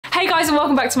Hey guys, and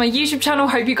welcome back to my YouTube channel.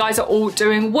 Hope you guys are all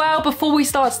doing well. Before we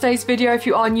start today's video, if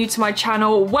you are new to my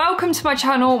channel, welcome to my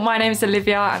channel. My name is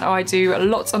Olivia and I do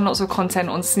lots and lots of content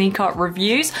on sneaker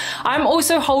reviews. I'm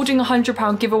also holding a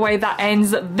 £100 giveaway that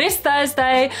ends this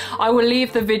Thursday. I will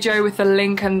leave the video with the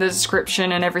link and the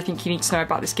description and everything you need to know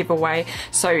about this giveaway.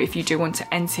 So if you do want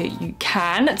to enter, you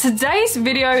can. Today's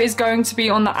video is going to be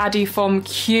on the Adifom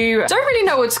Q. Don't really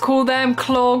know what to call them,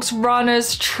 clogs,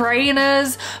 runners,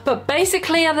 trainers, but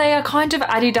basically they are kind of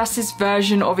Adidas's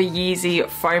version of a Yeezy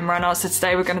foam runner. So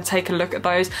today we're going to take a look at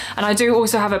those, and I do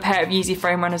also have a pair of Yeezy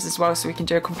foam runners as well, so we can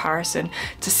do a comparison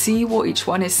to see what each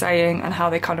one is saying and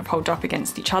how they kind of hold up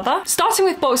against each other. Starting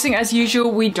with boxing, as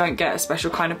usual, we don't get a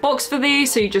special kind of box for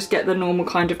these, so you just get the normal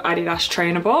kind of Adidas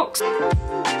trainer box.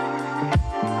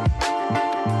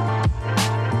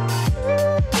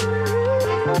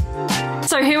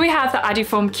 So here we have the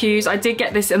Adifom Qs. I did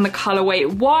get this in the colorway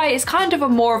white. It's kind of a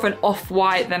more of an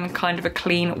off-white than kind of a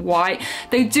clean white.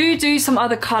 They do some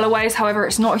other colorways, however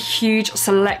it's not a huge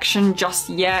selection just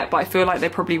yet, but I feel like they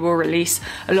probably will release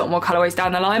a lot more colorways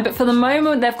down the line. But for the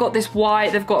moment they've got this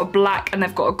white, they've got a black, and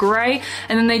they've got a grey,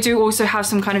 and then they do also have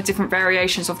some kind of different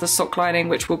variations of the sock lining,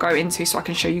 which we'll go into so I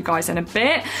can show you guys in a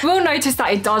bit. You will notice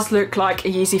that it does look like a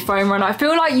Yeezy foam runner. I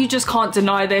feel like you just can't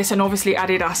deny this, and obviously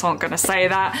Adidas aren't going to say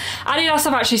that. Adidas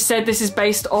have actually said this is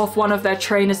based off one of their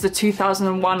trainers, the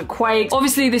 2001 Quakes.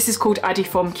 Obviously this is called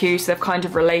Adifom Q, so they've kind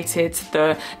of related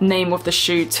the name of the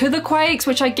shoe to the Quakes,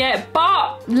 which I get,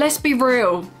 but let's be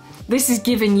real. This is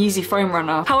given Yeezy foam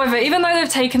runner. However, even though they've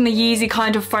taken the Yeezy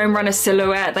kind of foam runner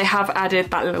silhouette, they have added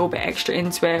that little bit extra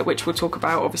into it, which we'll talk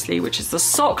about obviously, which is the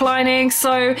sock lining.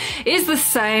 So it is the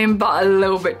same, but a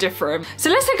little bit different. So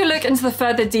let's take a look into the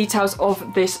further details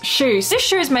of this shoe. So this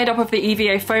shoe is made up of the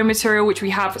EVA foam material, which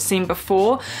we have seen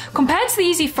before. Compared to the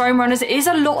Yeezy foam runners, it is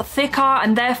a lot thicker,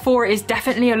 and therefore it is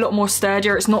definitely a lot more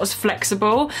sturdier. It's not as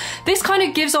flexible. This kind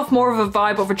of gives off more of a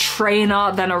vibe of a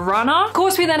trainer than a runner. Of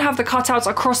course, we then have the cutouts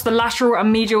across the lateral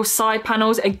and medial side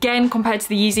panels. Again, compared to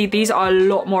the Yeezy, these are a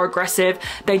lot more aggressive.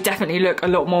 They definitely look a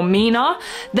lot more meaner.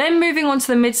 Then moving on to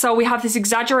the midsole, we have this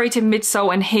exaggerated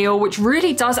midsole and heel, which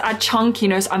really does add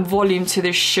chunkiness and volume to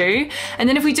this shoe. And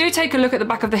then if we do take a look at the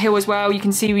back of the heel as well, you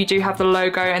can see we do have the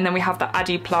logo, and then we have the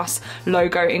Adi Plus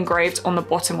logo engraved on the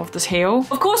bottom of this heel.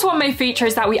 Of course, one main feature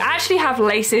is that we actually have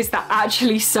laces that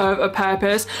actually serve a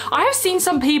purpose. I have seen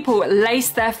some people lace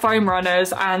their foam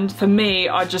runners, and for me,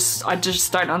 I just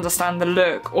don't understand the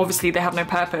look. Obviously they have no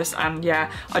purpose, and yeah,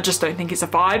 I just don't think it's a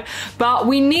vibe. But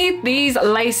we need these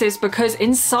laces because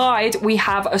inside we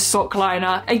have a sock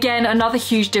liner. Again, another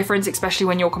huge difference, especially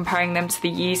when you're comparing them to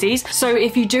the Yeezys. So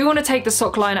if you do want to take the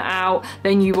sock liner out,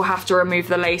 then you will have to remove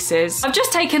the laces. I've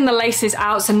just taken the laces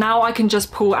out, so now I can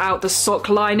just pull out the sock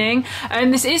lining,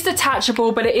 and this is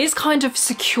detachable, but it is kind of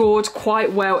secured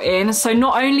quite well in. So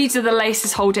not only do the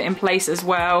laces hold it in place as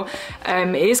well,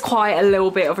 it is quite a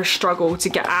little bit of a struggle to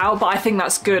get out, but I think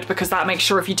that's good because that makes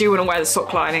sure if you do want to wear the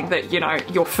sock lining that, you know,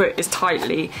 your foot is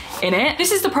tightly in it.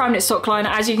 This is the prime knit sock liner.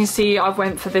 As you can see, I've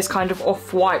went for this kind of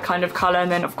off-white kind of color, and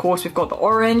then of course we've got the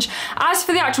orange. As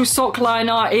for the actual sock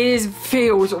liner, it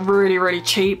feels really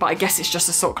cheap, but I guess it's just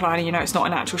a sock liner, you know, it's not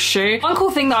an actual shoe. One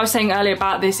cool thing that I was saying earlier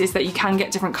about this is that you can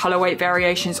get different colorway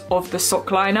variations of the sock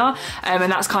liner,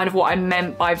 and that's kind of what I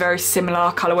meant by very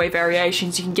similar colorway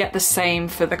variations. You can get the same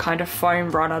for the kind of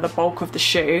foam runner, the bulk of the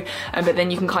shoe, but then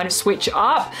you can kind of switch it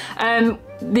up.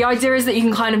 The idea is that you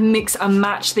can kind of mix and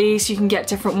match these, so you can get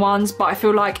different ones, but I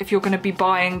feel like if you're going to be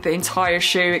buying the entire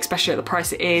shoe, especially at the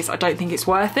price it is, I don't think it's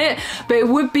worth it. But it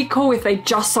would be cool if they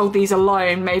just sold these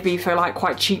alone, maybe for like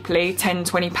quite cheaply,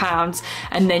 £10–20,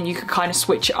 and then you could kind of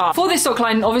switch it up. For this sock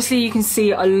line, obviously you can see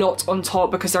a lot on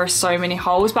top because there are so many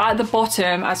holes, but at the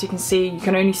bottom, as you can see, you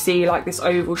can only see like this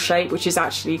oval shape, which is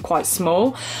actually quite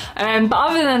small. But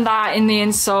other than that, in the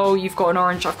insole, you've got an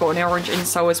orange, I've got an orange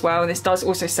insole as well. This does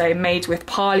also say made with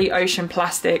Parley Ocean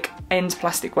Plastic, End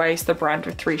Plastic Waste, the brand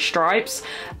with 3 stripes.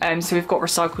 So we've got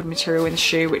recycled material in the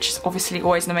shoe, which is obviously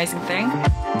always an amazing thing.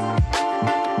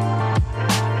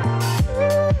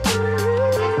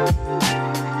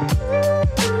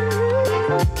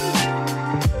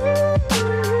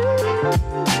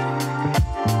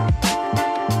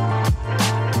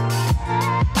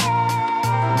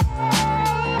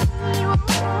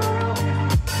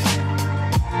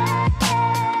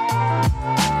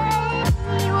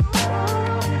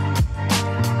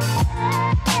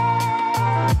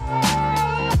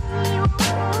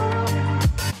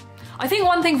 I think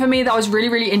one thing for me that I was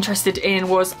really interested in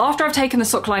was, after I've taken the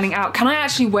sock lining out, can I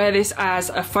actually wear this as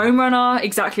a foam runner,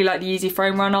 exactly like the Yeezy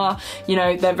foam runner? You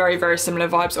know, they're very similar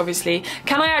vibes, obviously.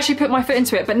 Can I actually put my foot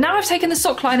into it? But now I've taken the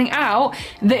sock lining out,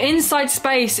 the inside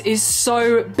space is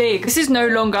so big. This is no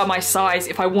longer my size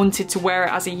if I wanted to wear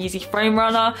it as a Yeezy foam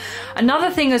runner.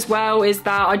 Another thing as well is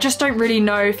that I just don't really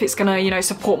know if it's gonna, you know,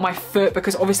 support my foot,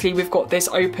 because obviously we've got this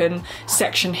open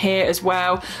section here as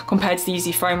well, compared to the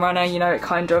Yeezy foam runner. You know, it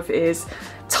kind of is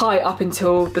tight up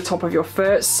until the top of your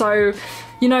foot, so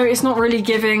you know, it's not really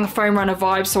giving foam runner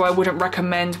vibes, so I wouldn't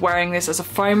recommend wearing this as a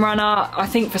foam runner. I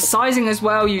think for sizing as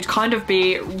well, you would kind of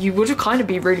be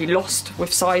really lost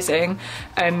with sizing,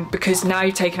 because now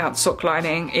you've taken out the sock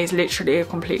lining, is literally a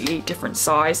completely different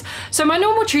size. So my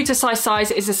normal true to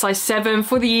size is a size 7.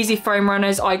 For the Yeezy foam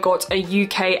runners, I got a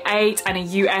UK 8 and a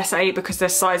US 8 because their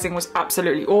sizing was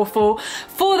absolutely awful.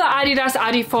 For the Adidas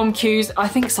Adifom Qs, I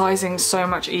think sizing's so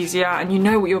much easier, and you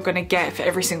know what you're gonna get for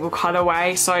every single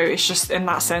colorway, so it's just, in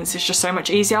that sense, it's just so much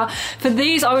easier. For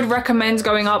these, I would recommend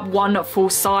going up 1 full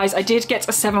size. I did get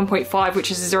a 7.5,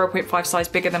 which is a 0.5 size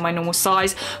bigger than my normal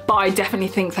size, but I definitely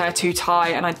think they're too tight,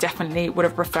 and I definitely would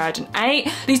have preferred an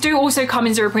 8. These do also come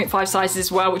in 0.5 sizes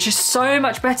as well, which is so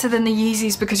much better than the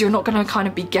Yeezys, because you're not going to kind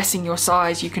of be guessing your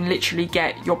size. You can literally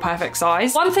get your perfect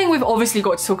size. One thing we've obviously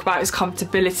got to talk about is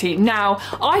comfortability. Now,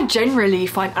 I generally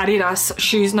find Adidas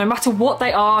shoes, no matter what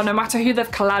they are, no matter who they've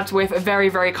collabed with, are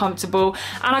very comfortable,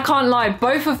 and I can't lie,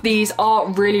 both of these are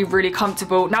really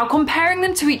comfortable. Now, comparing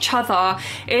them to each other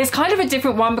is kind of a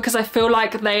different one, because I feel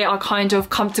like they are kind of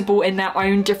comfortable in their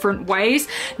own different ways.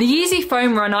 The Yeezy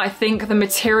foam runner, I think the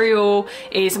material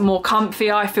is more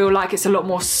comfier. I feel like it's a lot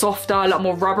more softer, a lot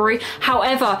more rubbery.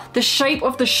 However, the shape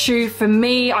of the shoe for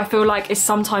me, I feel like is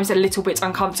sometimes a little bit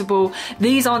uncomfortable.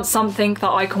 These aren't something that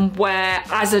I can wear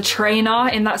as a trainer.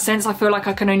 In that sense, I feel like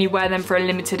I can only wear them for a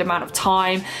limited amount of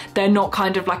time. They're not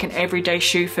kind of like an everyday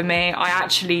shoe for me. I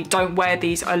actually don't wear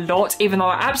these a lot, even though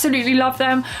I absolutely love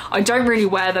them. I don't really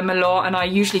wear them a lot, and I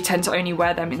usually tend to only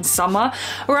wear them in summer.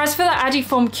 Whereas for the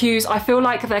Adifom Qs, I feel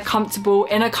like they're comfortable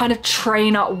in a kind of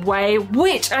trainer way,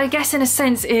 which I guess in a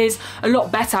sense is a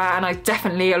lot better, and I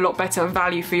definitely a lot better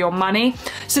value for your money.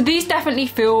 So these definitely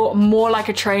feel more like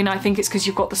a trainer. I think it's because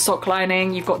you've got the sock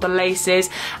lining, you've got the laces,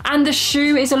 and the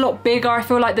shoe is a lot bigger. I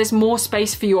feel like there's more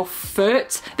space for your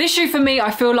foot. This shoe for me,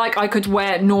 I feel like I could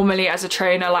wear normally as a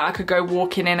trainer. Like, I could go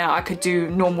walking in it, I could do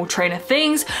normal trainer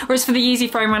things. Whereas for the Yeezy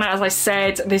foam runner, as I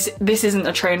said, this isn't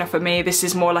a trainer for me. This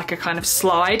is more like a kind of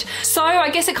slide. So I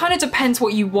guess it kind of depends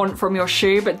what you want from your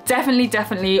shoe, but definitely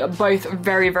both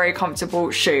very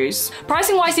comfortable shoes.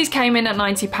 Pricing wise, these came in at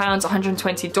 £90,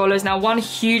 $120. Now, one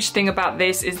huge thing about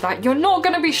this is that you're not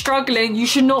going to be struggling. You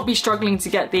should not be struggling to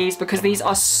get these, because these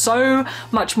are so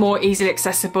much more easily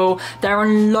accessible. They're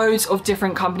on loads of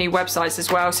different company websites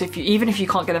as well, so even if you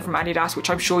can't get them from Adidas, which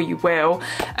I'm sure you will,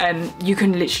 you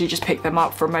can literally just pick them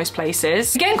up from most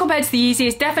places. Again, compared to the Yeezy,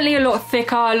 it's definitely a lot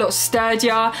thicker, a lot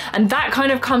sturdier, and that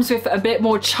kind of comes with a bit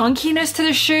more chunkiness to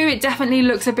the shoe. It definitely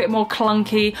looks a bit more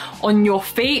clunky on your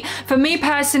feet. For me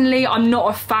personally, I'm not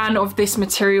a fan of this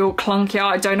material clunkier.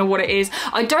 I don't know what it is.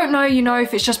 I don't know, you know,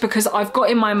 if it's just because I've got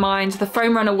in my mind the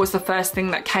foam runner was the first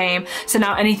thing that came, so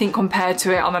now anything compared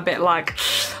to it, I'm a bit like,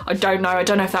 I don't know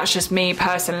if that's just me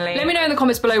personally. Let me know in the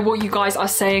comments below what you guys are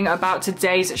saying about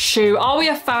today's shoe. Are we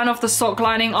a fan of the sock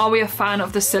lining? Are we a fan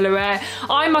of the silhouette?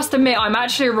 I must admit, I'm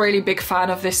actually a really big fan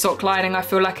of this sock lining. I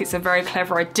feel like it's a very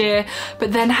clever idea,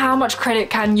 but then how much credit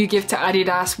can you give to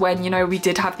Adidas when, you know, we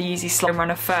did have the Yeezy Foam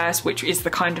Runner first, which is the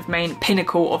kind of main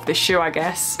pinnacle of this shoe, I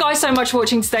guess. Guys, so much for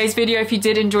watching today's video. If you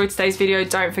did enjoy today's video,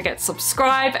 don't forget to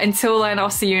subscribe. Until then, I'll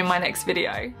see you in my next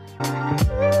video.